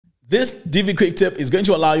This Divi quick tip is going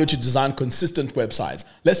to allow you to design consistent websites.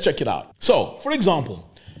 Let's check it out. So, for example,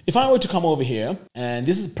 if I were to come over here, and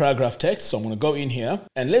this is paragraph text, so I'm going to go in here,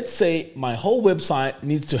 and let's say my whole website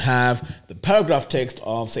needs to have the paragraph text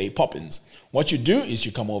of, say, Poppins. What you do is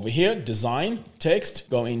you come over here, design, text,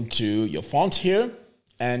 go into your font here,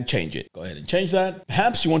 and change it. Go ahead and change that.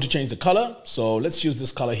 Perhaps you want to change the color. So let's use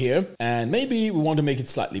this color here. And maybe we want to make it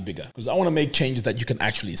slightly bigger because I want to make changes that you can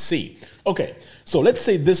actually see. Okay, so let's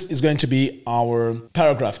say this is going to be our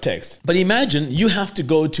paragraph text. But imagine you have to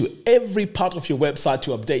go to every part of your website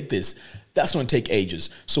to update this. That's going to take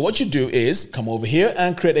ages. So what you do is come over here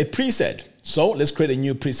and create a preset. So let's create a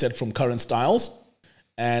new preset from current styles.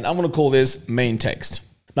 And I'm going to call this main text.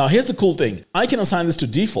 Now, here's the cool thing. I can assign this to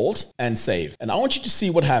default and save. And I want you to see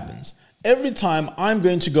what happens. Every time I'm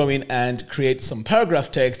going to go in and create some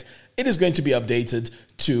paragraph text, it is going to be updated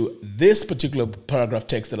to this particular paragraph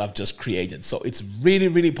text that I've just created. So it's really,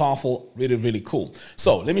 really powerful, really, really cool.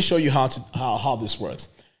 So let me show you how this works.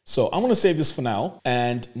 So I'm going to save this for now.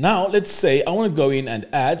 And now let's say I want to go in and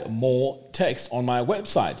add more text on my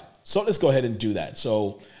website. So let's go ahead and do that.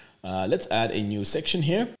 So let's add a new section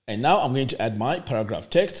here. And now I'm going to add my paragraph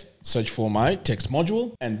text, search for my text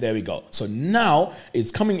module, and there we go. So now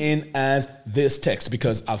it's coming in as this text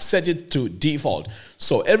because I've set it to default.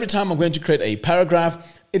 So every time I'm going to create a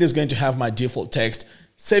paragraph, it is going to have my default text,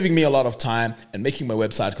 saving me a lot of time and making my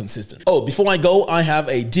website consistent. Oh, before I go, I have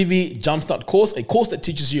a Divi Jumpstart course, a course that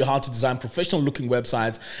teaches you how to design professional looking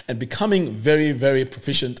websites and becoming very, very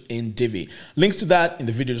proficient in Divi. Links to that in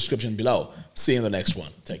the video description below. See you in the next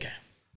one. Take care.